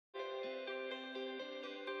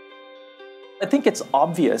I think it's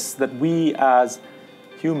obvious that we as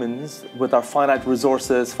humans, with our finite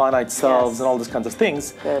resources, finite selves, and all those kinds of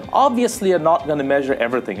things, obviously are not going to measure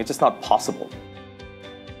everything. It's just not possible.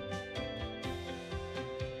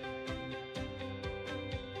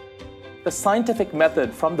 The scientific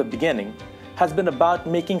method from the beginning has been about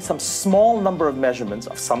making some small number of measurements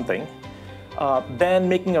of something, then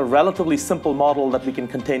making a relatively simple model that we can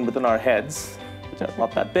contain within our heads, which are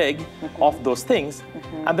not that big, of those things,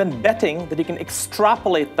 and then betting that you can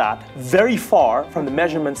extrapolate that very far from the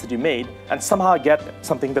measurements that you made and somehow get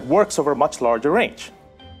something that works over a much larger range.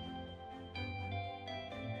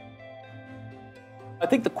 I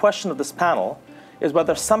think the question of this panel is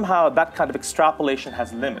whether somehow that kind of extrapolation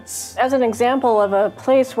has limits. As an example of a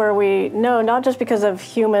place where we know, not just because of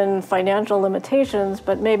human financial limitations,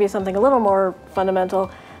 but maybe something a little more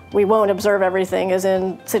fundamental, we won't observe everything, is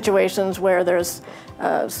in situations where there's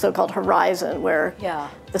a so-called horizon, where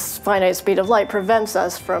the finite speed of light prevents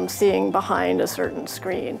us from seeing behind a certain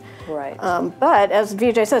screen. Right. But as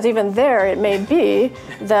Vijay says, even there it may be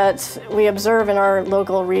that we observe in our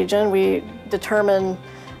local region, we determine,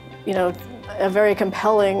 a very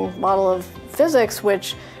compelling model of physics,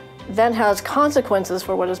 which then has consequences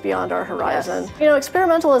for what is beyond our horizon. Yes.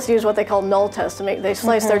 Experimentalists use what they call null tests to they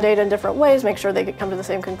slice their data in different ways, make sure they come to the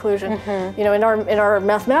same conclusion. In our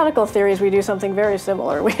mathematical theories, we do something very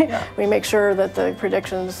similar. We make sure that the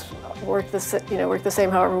predictions work the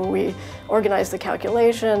same however we organize the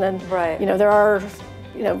calculation, and there are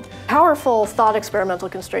powerful thought experimental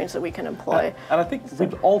constraints that we can employ. And I think we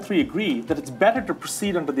all three agree that it's better to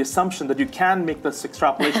proceed under the assumption that you can make this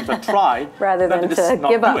extrapolation to try rather than to just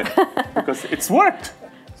not give do up. It, because it's worked.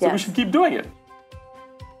 So we should keep doing it.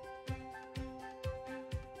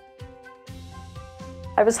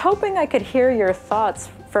 I was hoping I could hear your thoughts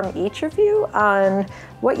from each of you on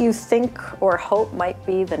what you think or hope might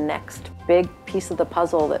be the next big piece of the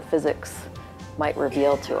puzzle that physics might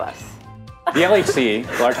reveal to us. The LHC,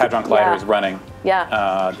 the Large Hadron Collider, is running.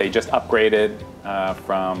 They just upgraded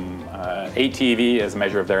from 8 TeV as a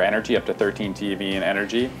measure of their energy up to 13 TeV in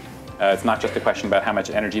energy. It's not just a question about how much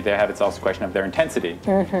energy they have, it's also a question of their intensity.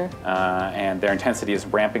 And their intensity is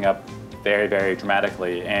ramping up very, very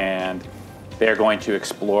dramatically. And they're going to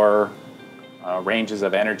explore ranges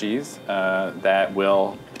of energies that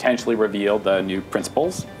will potentially reveal the new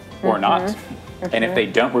principles or not. And if they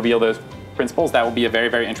don't reveal those principles, that will be a very,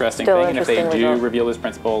 very interesting thing. And if they do reveal those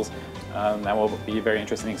principles, that will be very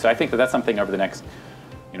interesting. So I think that that's something over the next,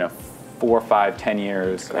 4, 5, 10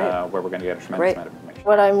 years where we're going to get a tremendous amount of information.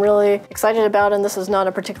 What I'm really excited about, and this is not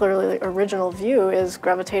a particularly original view, is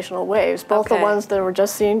gravitational waves, both the ones that were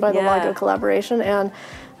just seen by the LIGO collaboration and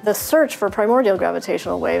the search for primordial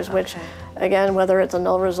gravitational waves, which, again, whether it's a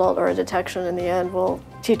null result or a detection in the end, will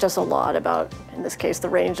teach us a lot about, in this case, the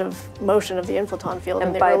range of motion of the inflaton field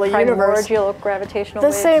in the early universe. And by primordial gravitational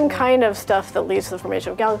waves? The same kind of stuff that leads to the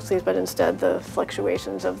formation of galaxies, but instead the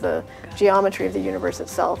fluctuations of the geometry of the universe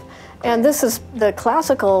itself. And this is the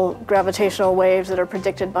classical gravitational waves that are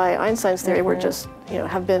predicted by Einstein's theory were just,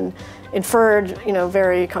 have been inferred,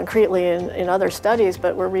 very concretely in other studies,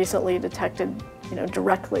 but were recently detected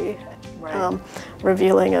directly,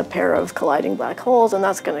 revealing a pair of colliding black holes, and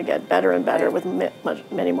that's going to get better and better with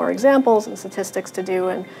many more examples and statistics to do,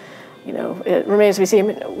 and it remains to be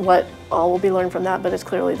seen what all will be learned from that, but it's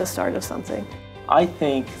clearly the start of something. I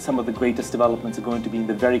think some of the greatest developments are going to be in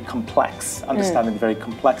the very complex, understanding the very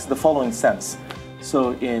complex, the following sense.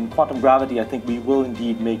 So in quantum gravity, I think we will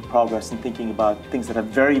indeed make progress in thinking about things that have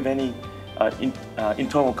very many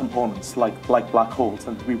internal components, like black holes,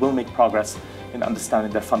 and we will make progress in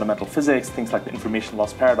understanding their fundamental physics, things like the information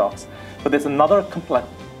loss paradox. But there's another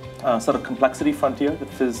sort of complexity frontier that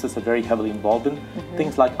physicists are very heavily involved in.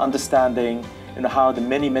 Things like understanding how the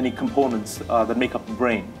many components that make up the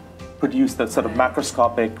brain produce that sort of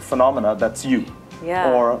macroscopic phenomena that's you.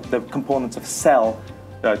 Or the components of cell,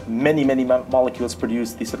 many molecules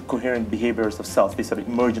produce these sort of coherent behaviors of cells, these sort of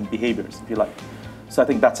emergent behaviors, if you like. So I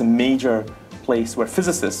think that's a major place where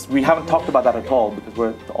physicists, we haven't talked about that at all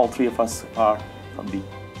because all three of us are from the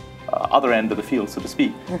other end of the field, so to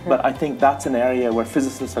speak. But I think that's an area where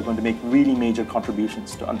physicists are going to make really major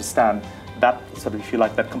contributions to understand that sort of, if you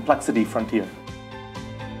like, that complexity frontier.